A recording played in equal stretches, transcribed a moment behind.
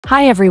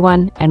Hi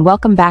everyone, and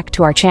welcome back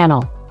to our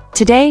channel.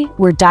 Today,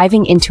 we're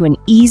diving into an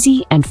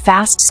easy and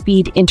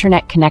fast-speed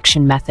internet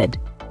connection method.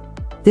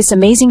 This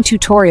amazing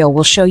tutorial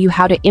will show you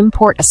how to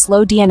import a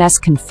slow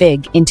DNS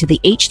config into the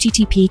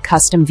HTTP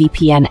Custom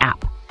VPN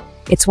app.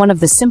 It's one of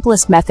the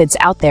simplest methods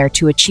out there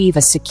to achieve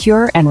a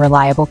secure and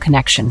reliable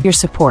connection. Your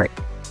support.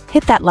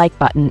 Hit that like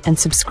button and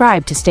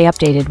subscribe to stay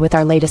updated with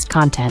our latest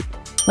content.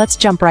 Let's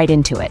jump right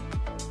into it.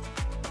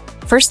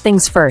 First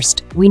things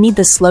first, we need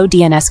the slow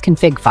DNS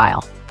config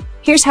file.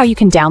 Here's how you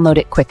can download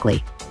it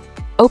quickly.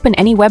 Open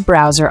any web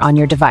browser on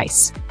your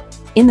device.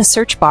 In the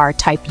search bar,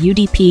 type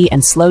UDP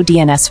and slow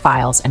DNS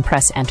files and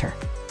press enter.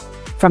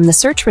 From the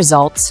search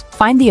results,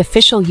 find the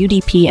official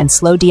UDP and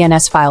slow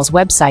DNS files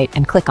website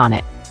and click on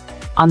it.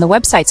 On the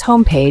website's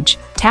homepage,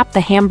 tap the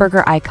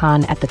hamburger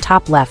icon at the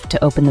top left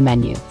to open the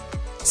menu.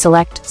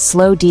 Select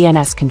Slow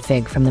DNS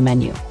Config from the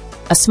menu.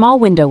 A small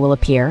window will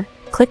appear.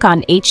 Click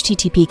on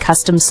HTTP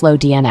Custom Slow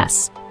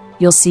DNS.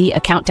 You'll see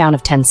a countdown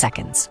of 10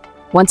 seconds.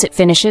 Once it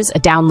finishes, a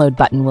download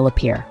button will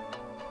appear.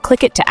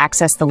 Click it to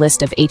access the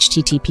list of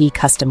HTTP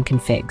custom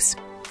configs.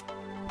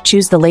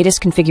 Choose the latest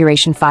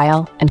configuration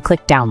file and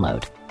click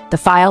Download. The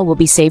file will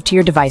be saved to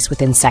your device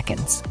within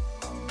seconds.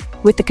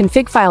 With the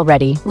config file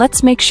ready,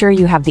 let's make sure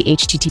you have the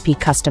HTTP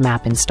Custom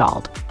app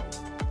installed.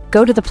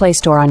 Go to the Play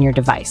Store on your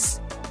device.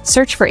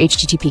 Search for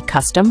HTTP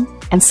Custom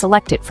and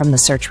select it from the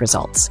search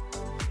results.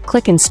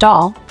 Click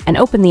Install and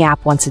open the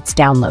app once it's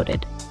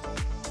downloaded.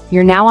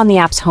 You're now on the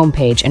app's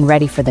homepage and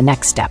ready for the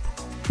next step.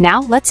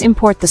 Now, let's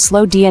import the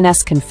slow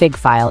DNS config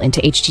file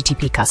into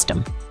HTTP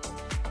Custom.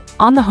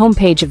 On the home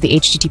page of the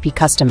HTTP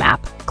Custom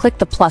app, click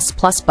the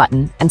plus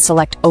button and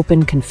select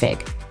Open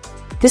Config.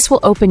 This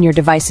will open your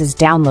device's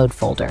download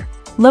folder.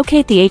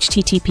 Locate the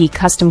HTTP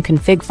Custom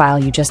config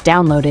file you just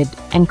downloaded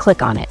and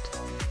click on it.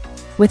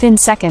 Within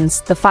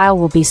seconds, the file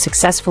will be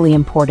successfully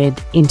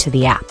imported into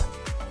the app.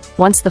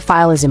 Once the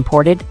file is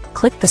imported,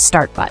 click the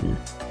Start button.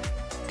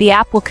 The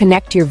app will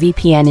connect your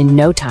VPN in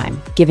no time,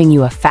 giving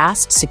you a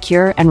fast,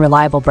 secure, and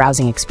reliable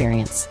browsing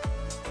experience.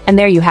 And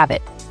there you have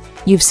it.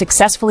 You've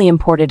successfully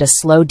imported a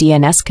slow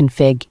DNS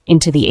config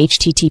into the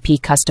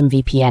HTTP Custom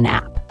VPN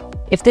app.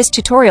 If this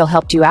tutorial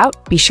helped you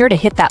out, be sure to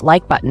hit that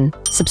like button,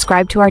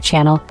 subscribe to our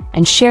channel,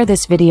 and share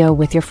this video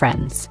with your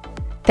friends.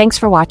 Thanks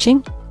for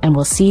watching, and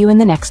we'll see you in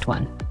the next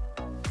one.